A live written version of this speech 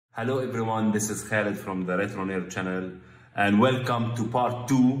Hello everyone, this is Khaled from the Retro Nerd channel and welcome to part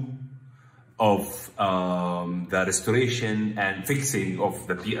 2 of the restoration and fixing of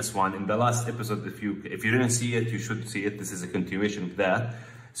the PS1. In the last episode, if you didn't see it, you should see it. This is a continuation of that.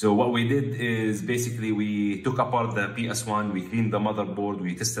 So what we did is basically we took apart the PS1, we cleaned the motherboard,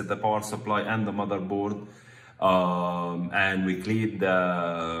 we tested the power supply and the motherboard, and we cleaned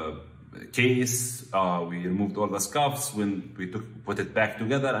the case, we removed all the scuffs when we put it back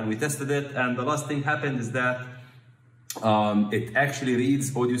together and we tested it. And the last thing happened is that it actually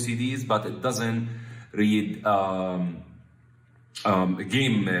reads audio CDs, but it doesn't read game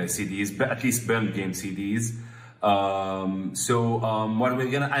CDs, but at least burned game CDs. What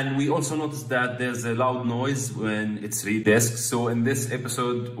we're gonna, and we also noticed that there's a loud noise when it's read discs. So in this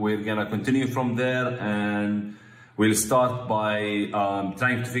episode, we're gonna continue from there and we'll start by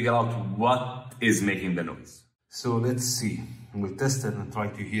trying to figure out what is making the noise. So let's see. We'll test it and try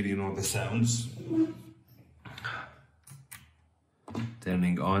to hear, the sounds.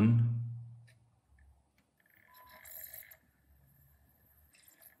 Turning on.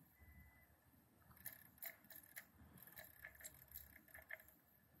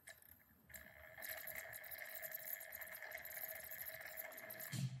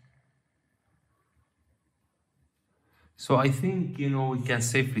 So I think, we can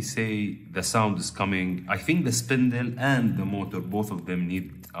safely say the sound is coming. I think the spindle and the motor, both of them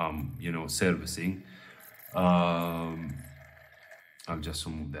need, servicing. I'll just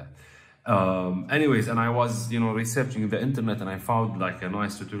remove that. Anyways, and I was, researching the internet and I found like a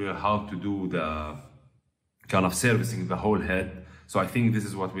nice tutorial how to do the kind of servicing the whole head. So I think this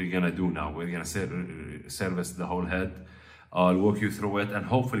is what we're gonna do now. We're gonna service the whole head. I'll walk you through it and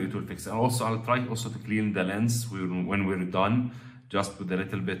hopefully it will fix it. And also, I'll try also to clean the lens when we're done, just with a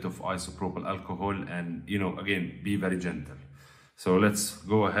little bit of isopropyl alcohol and, again, be very gentle. So let's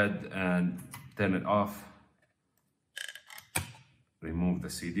go ahead and turn it off. Remove the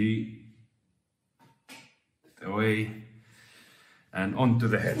CD, put it away, and onto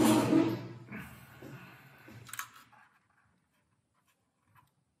the head.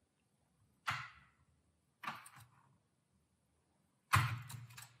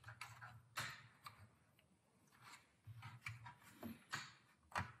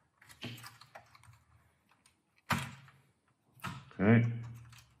 Okay,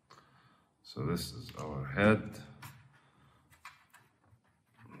 so this is our head.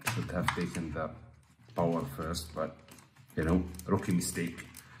 Should have taken the power first, but rookie mistake.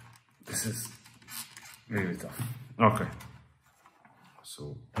 This is really tough. Okay,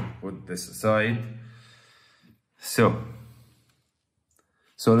 so put this aside. So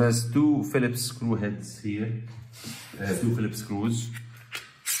there's two Phillips screw heads here, two Phillips screws.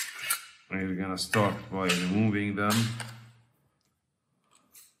 We're gonna start by removing them.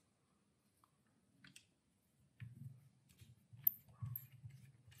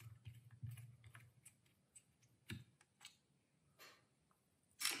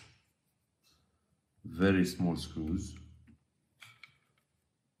 Very small screws.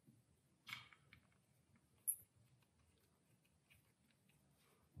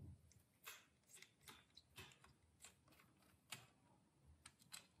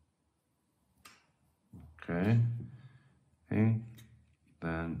 Okay, and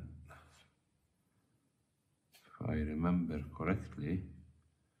then if I remember correctly,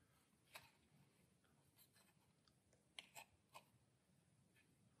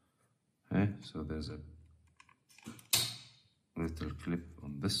 okay, so there's a little clip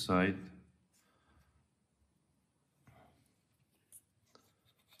on this side.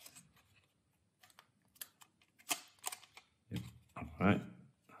 Yep. All right.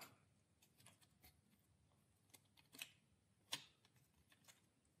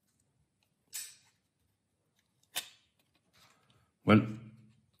 Well,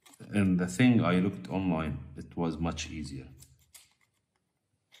 and the thing I looked online, it was much easier.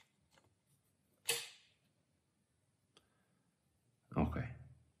 Okay,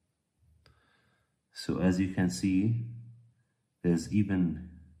 so as you can see, there's even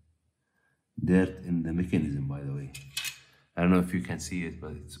dirt in the mechanism, by the way. I don't know if you can see it,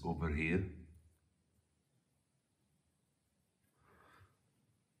 but it's over here.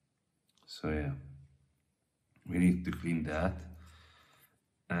 So yeah, we need to clean that.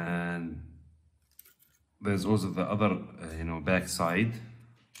 And there's also the other, back side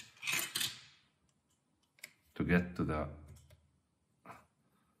to get to the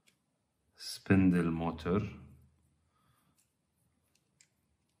spindle motor.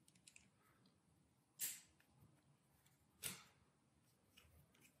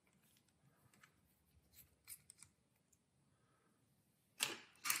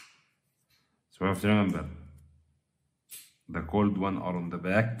 So I have to remember, the cold one are on the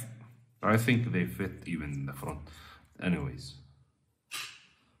back. I think they fit even in the front. Anyways.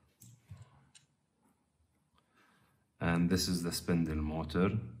 And this is the spindle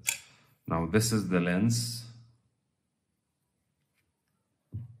motor. Now this is the lens.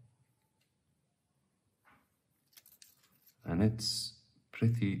 And it's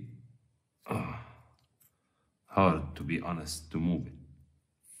pretty hard, to be honest, to move it.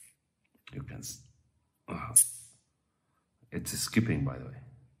 You can, it's skipping, by the way.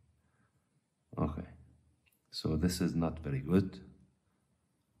 Okay, so this is not very good.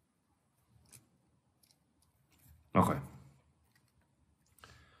 Okay.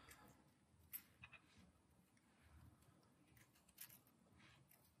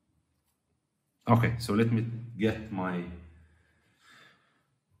 Okay, so let me get my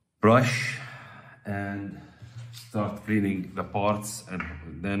brush and start cleaning the parts, and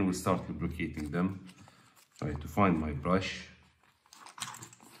then we start lubricating them. Try to find my brush.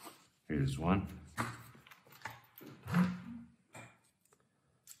 Here's one.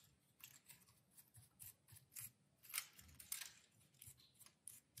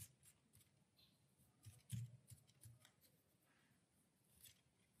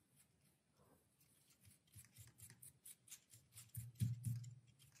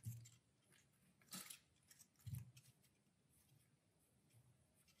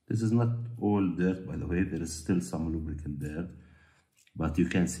 This is not all dirt, by the way. There is still some lubricant there, but you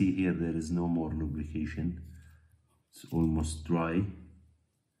can see here there is no more lubrication. It's almost dry.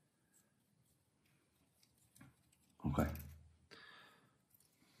 Okay.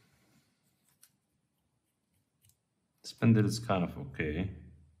 Spindle is kind of okay.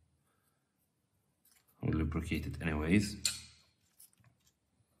 We'll lubricate it anyways.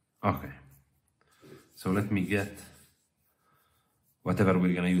 Okay. So let me get whatever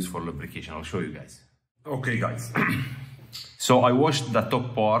we're gonna use for lubrication. I'll show you guys. Okay guys, so I washed the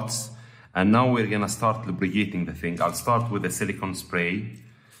top parts and now we're gonna start lubricating the thing. I'll start with a silicone spray,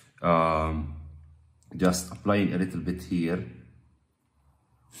 just applying a little bit here.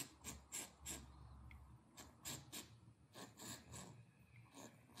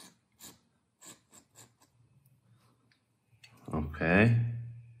 Okay.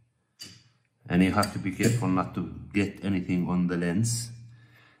 And you have to be careful not to get anything on the lens.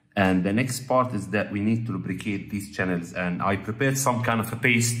 And the next part is that we need to lubricate these channels, and I prepared some kind of a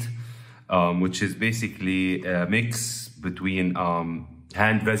paste, which is basically a mix between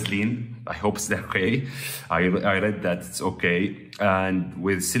hand Vaseline, I hope it's okay, I read that it's okay, and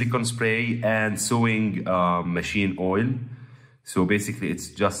with silicone spray and sewing machine oil. So basically it's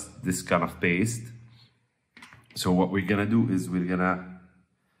just this kind of paste. So what we're gonna do is we're gonna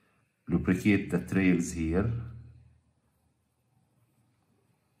lubricate the trails here.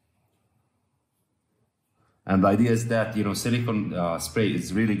 And the idea is that, you know, silicone spray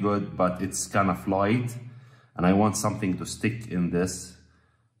is really good, but it's kind of light, and I want something to stick in this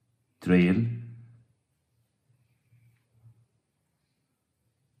trail.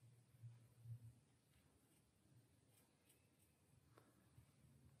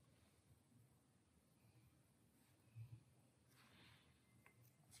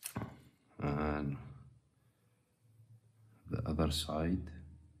 And the other side.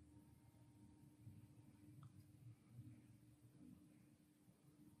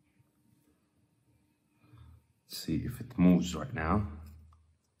 See if it moves right now.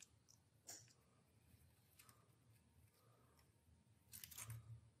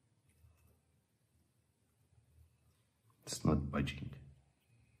 It's not budging.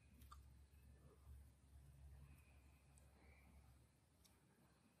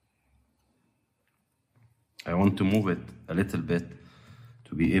 I want to move it a little bit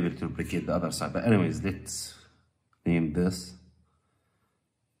to be able to replicate the other side. But anyways, let's name this.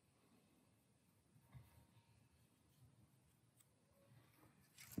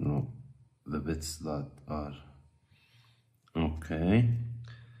 No, the bits that are okay.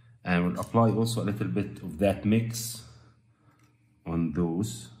 And we'll apply also a little bit of that mix on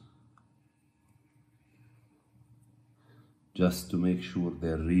those, just to make sure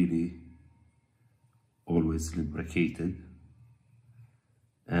they're really always lubricated,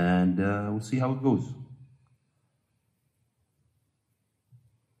 and we'll see how it goes.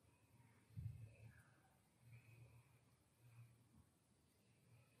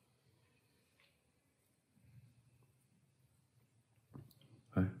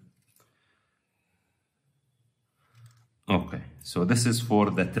 Okay, so this is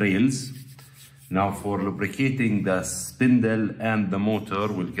for the trails. Now for lubricating the spindle and the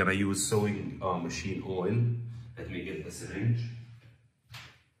motor, we're gonna use sewing machine oil. Let me get the syringe.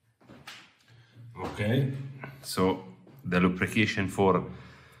 Okay, so the lubrication for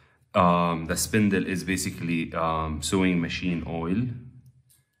the spindle is basically sewing machine oil.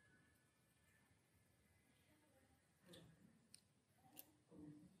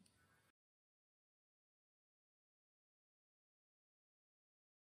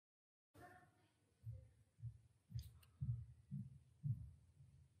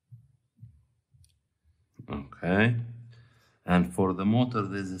 Okay, and for the motor,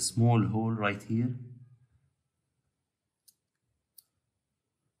 there's a small hole right here.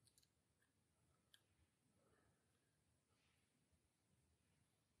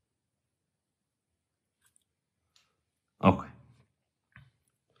 Okay,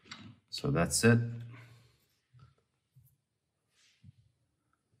 so that's it.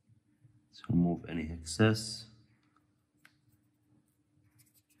 Let's remove any excess.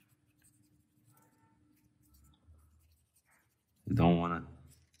 You don't want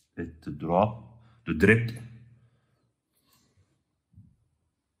it to drip.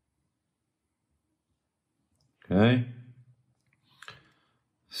 Okay.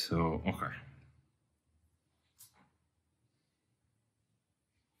 So, okay.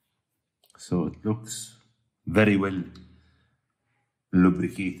 So it looks very well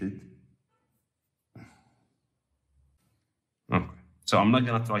lubricated. Okay. So I'm not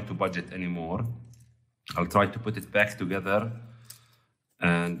gonna try to budget anymore. I'll try to put it back together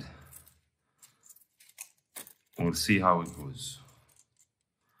and we'll see how it goes.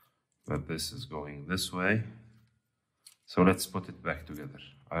 But this is going this way. So let's put it back together.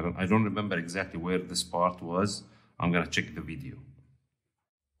 I don't remember exactly where this part was. I'm gonna check the video.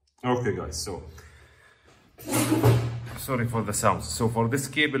 Okay guys, so sorry for the sounds. So for this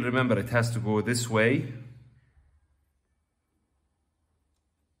cable, remember it has to go this way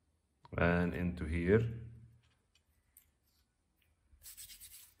and into here.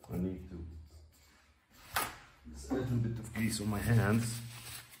 I need to a little bit of grease on my hands.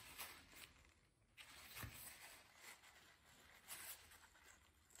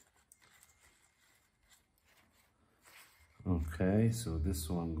 Okay, so this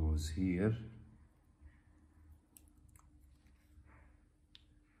one goes here.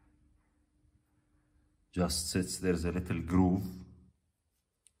 Just sits, there's a little groove.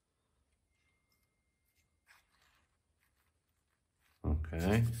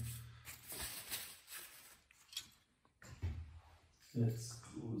 Okay. Let's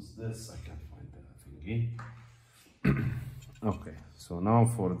close this. I can't find the thingy. Okay, so now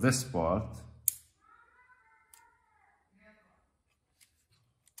for this part.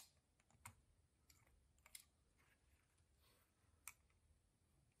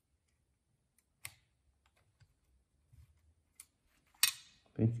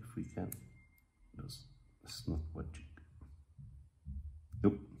 I think if we can, it's not budging.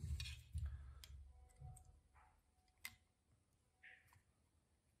 Nope.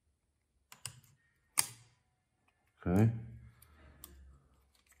 Okay.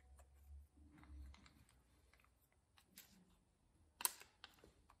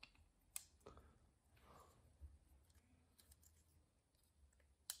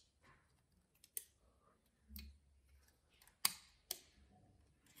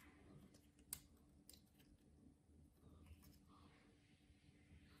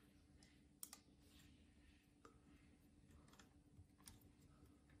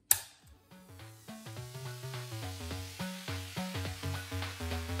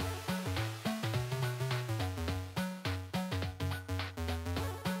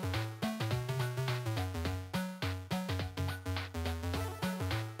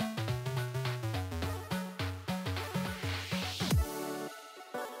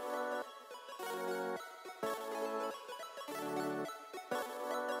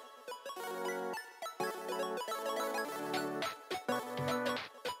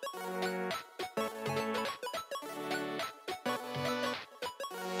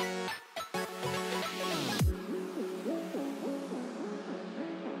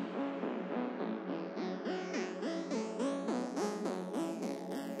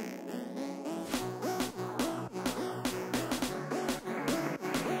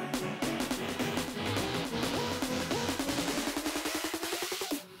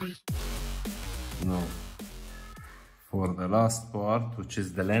 Now, for the last part, which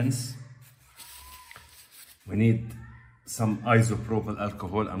is the lens, we need some isopropyl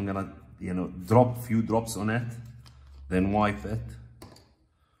alcohol. I'm gonna, drop a few drops on it, then wipe it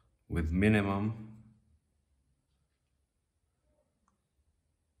with minimum.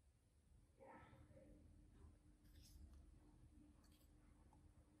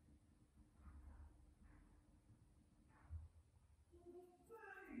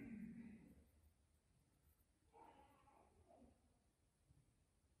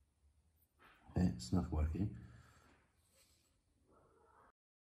 it's not working.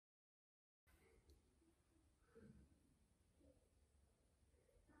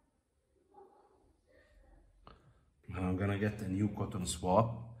 Now I'm gonna get a new cotton swab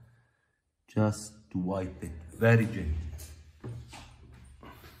just to wipe it very gently.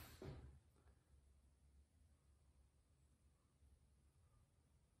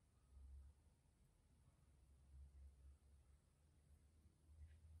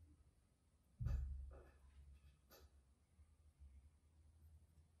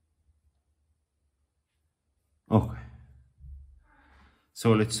 Okay.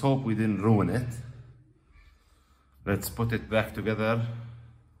 So let's hope we didn't ruin it. Let's put it back together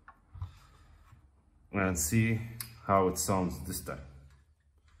and see how it sounds this time.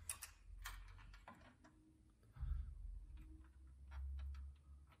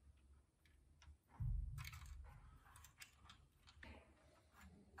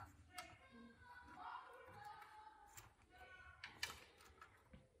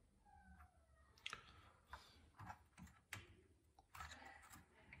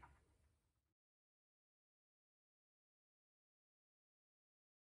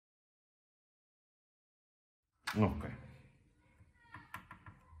 Okay.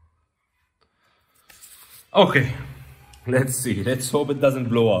 Okay, let's see. Let's hope it doesn't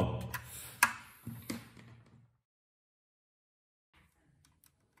blow up.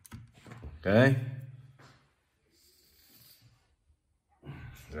 Okay.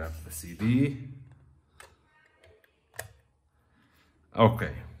 Grab the CD.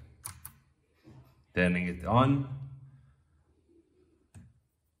 Okay. Turning it on.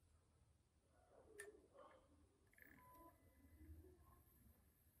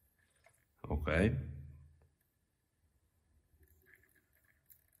 Okay.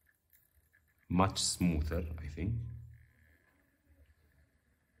 Much smoother, I think.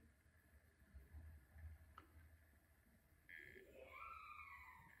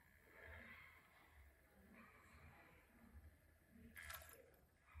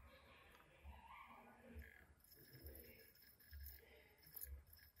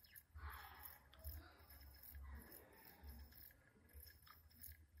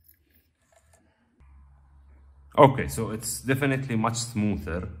 Okay, so it's definitely much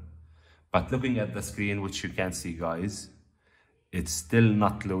smoother, but looking at the screen, which you can see, guys, it's still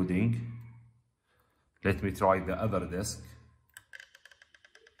not loading. Let me try the other disc.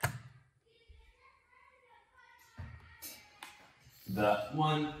 The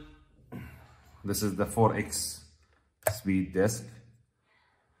one, this is the 4X speed disc.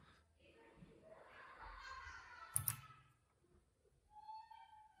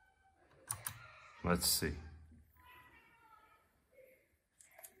 Let's see.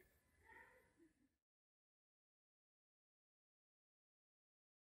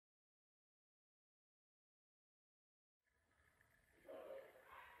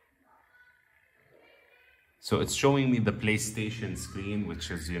 So it's showing me the PlayStation screen, which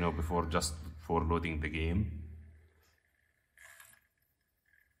is, you know, just before loading the game.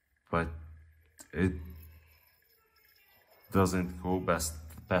 But it doesn't go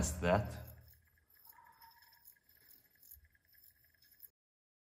past that.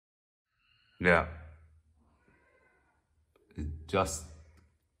 Yeah. It just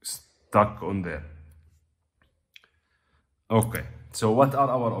stuck on there. Okay, so what are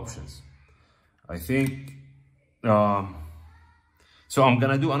our options? I think so I'm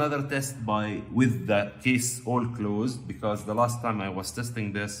gonna do another test with the case all closed, because the last time I was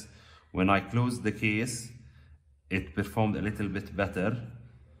testing this, when I closed the case, it performed a little bit better.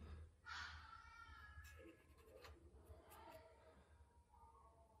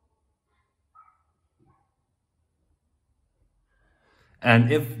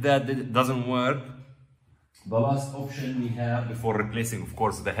 And if that doesn't work, the last option we have before replacing, of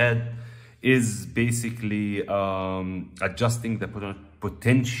course, the head, is basically adjusting the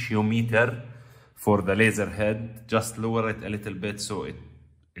potentiometer for the laser head. Just lower it a little bit so it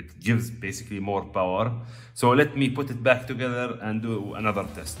gives basically more power. So let me put it back together and do another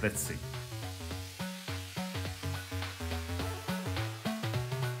test. Let's see.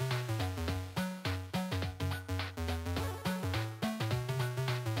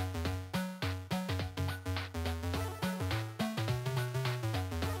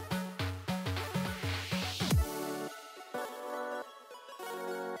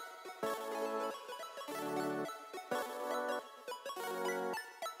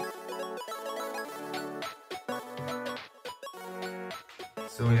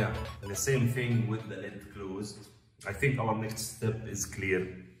 So yeah, the same thing with the lid closed. I think our next step is clear.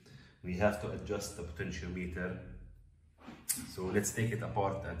 We have to adjust the potentiometer. So let's take it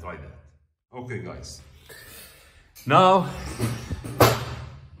apart and try that. Okay, guys. Now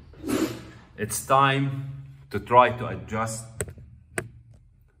it's time to try to adjust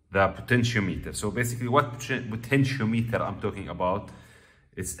the potentiometer. So basically, what potentiometer I'm talking about,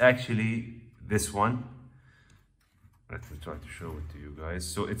 it's actually this one. Let me try to show it to you guys.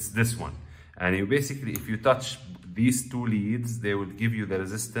 So it's this one. And you basically, if you touch these two leads, they will give you the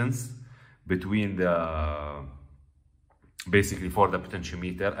resistance between the, basically for the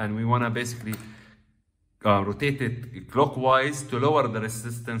potentiometer. And we want to basically rotate it clockwise to lower the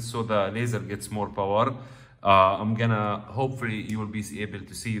resistance so the laser gets more power. I'm gonna, hopefully you will be able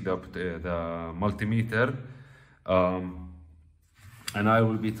to see the multimeter. And I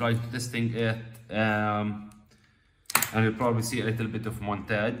will be trying to testing it. And you'll probably see a little bit of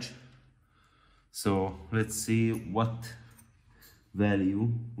montage. So let's see what value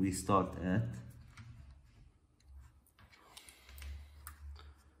we start at.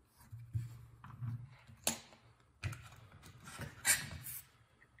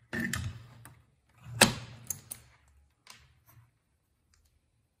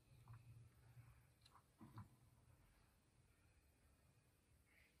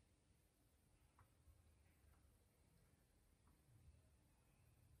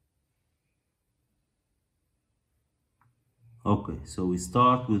 Okay, so we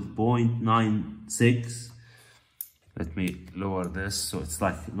start with 0.96. Let me lower this, so it's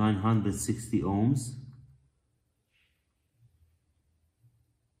like 960 ohms.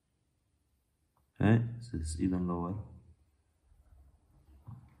 Okay, so it's even lower.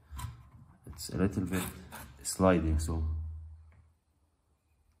 It's a little bit sliding, so.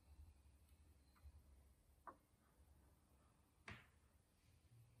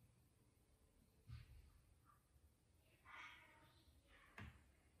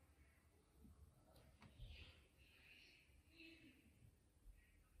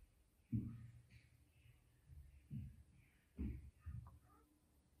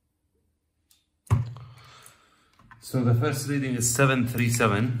 So the first reading is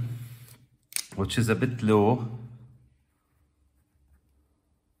 737, which is a bit low.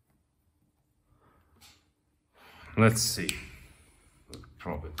 Let's see.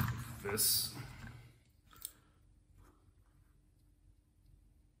 Probably this.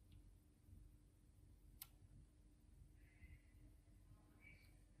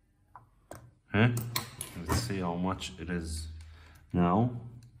 Okay. Let's see how much it is now.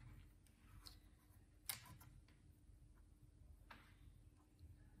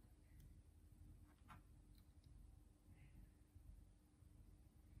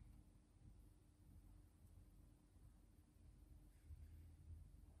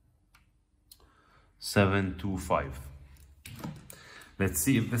 $725. Let's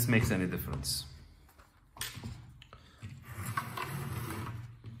see if this makes any difference.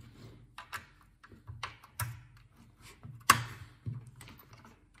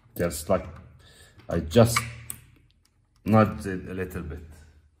 Just like I just nudged it a little bit.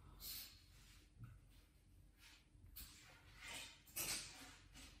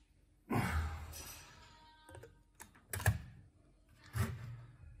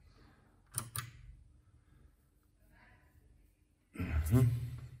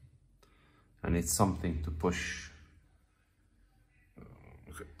 I need something to push.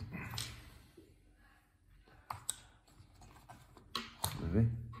 Okay. Maybe.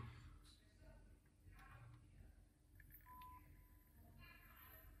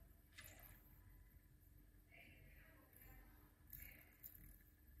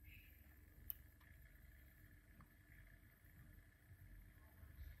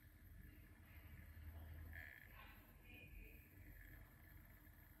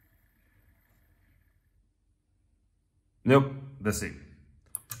 Nope, that's it.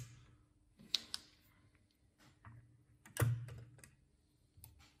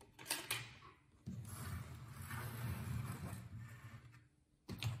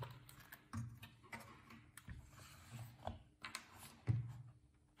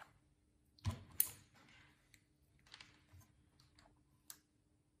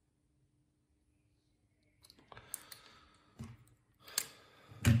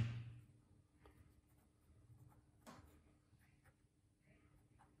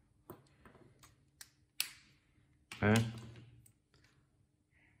 Okay.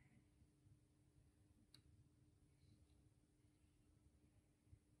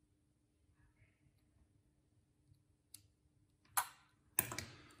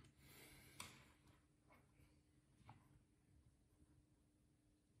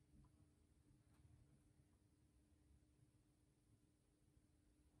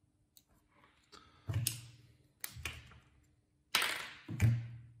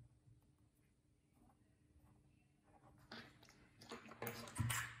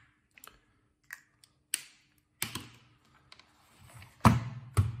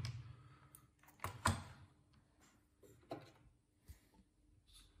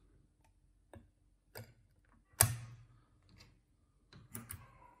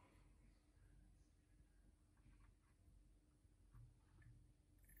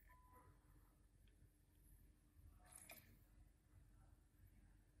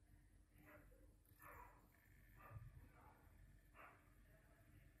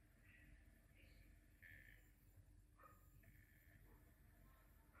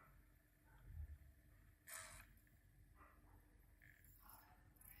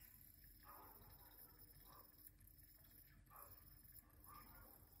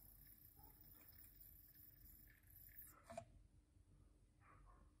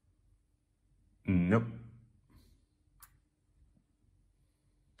 Nope.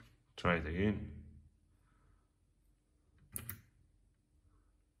 Try it again.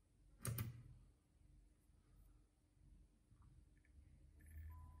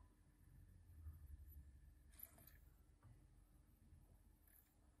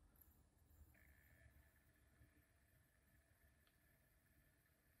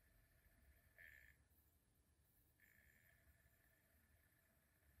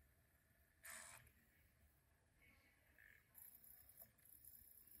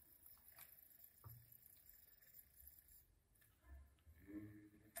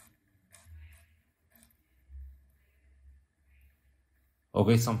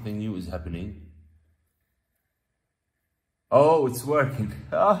 Okay, something new is happening. Oh, it's working.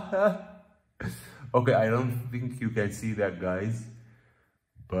 Okay, I don't think you can see that, guys,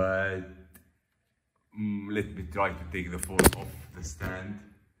 but let me try to take the phone off the stand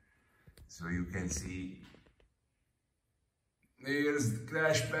so you can see. There's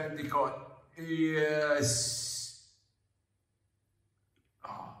Crash Bandicoot. Yes.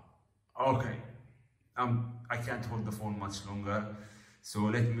 Oh, okay. I can't hold the phone much longer, so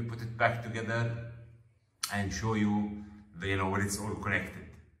let me put it back together and show you when it's all connected.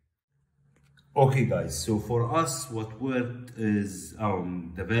 Okay guys, so for us what worked is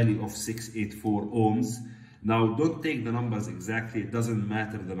the value of 684 ohms. Now don't take the numbers exactly, it doesn't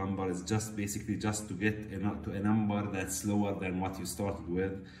matter the number, it's just basically just to get to a number that's lower than what you started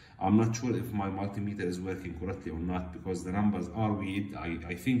with. I'm not sure if my multimeter is working correctly or not because the numbers are weird.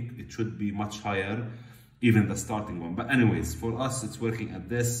 I think it should be much higher, even the starting one. But anyways, for us it's working at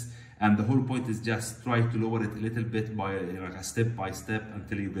this, and the whole point is just try to lower it a little bit by like a step by step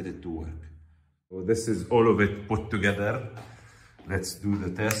until you get it to work. So this is all of it put together. Let's do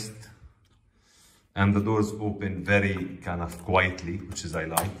the test. And the doors open very kind of quietly, which is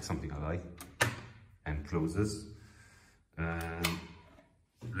something I like, and closes. And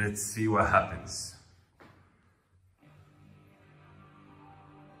let's see what happens.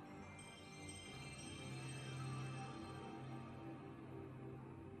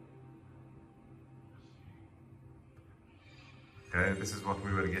 Okay, this is what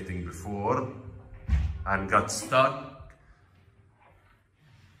we were getting before and got stuck.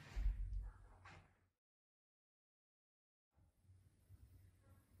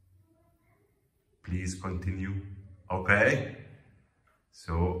 Please continue. Okay,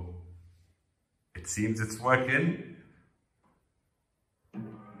 so it seems it's working.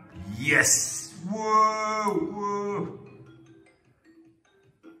 Yes! Whoa! Whoa!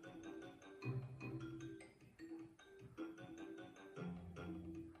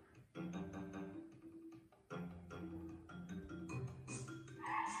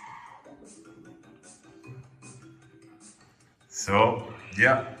 So,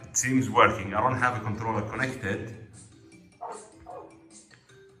 yeah, it seems working. I don't have a controller connected,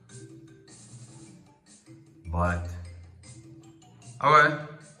 but okay,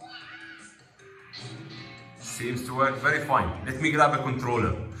 seems to work very fine. Let me grab a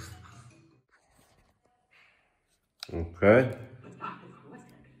controller. Okay.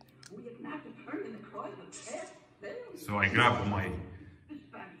 So I grab my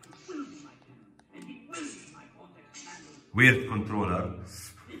weird controller.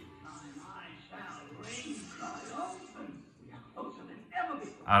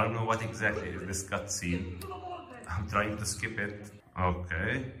 I don't know what exactly is this cutscene. I'm trying to skip it.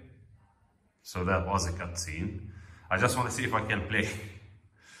 Okay. So that was a cutscene. I just want to see if I can play.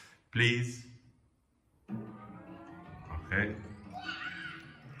 Please. Okay.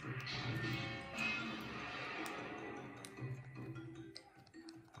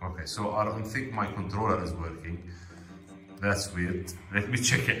 Okay, so I don't think my controller is working. That's weird. Let me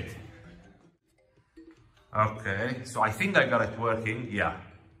check it. Okay, so I think I got it working. Yeah.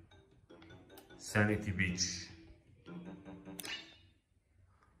 Sanity Beach.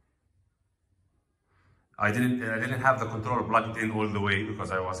 I didn't have the controller plugged in all the way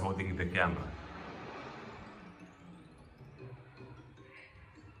because I was holding the camera.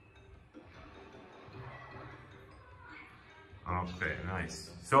 Okay,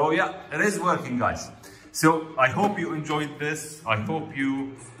 nice. So yeah, it is working, guys. So I hope you enjoyed this. I hope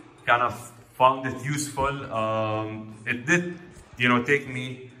you kind of found it useful. It did, take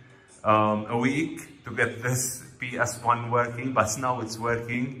me a week to get this PS1 working, but now it's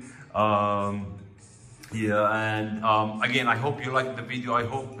working. Yeah, and again, I hope you liked the video. I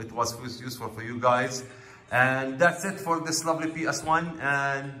hope it was useful for you guys. And that's it for this lovely PS1,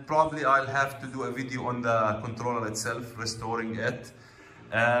 and probably I'll have to do a video on the controller itself, restoring it.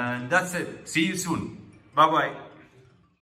 And that's it. See you soon. Bye-bye.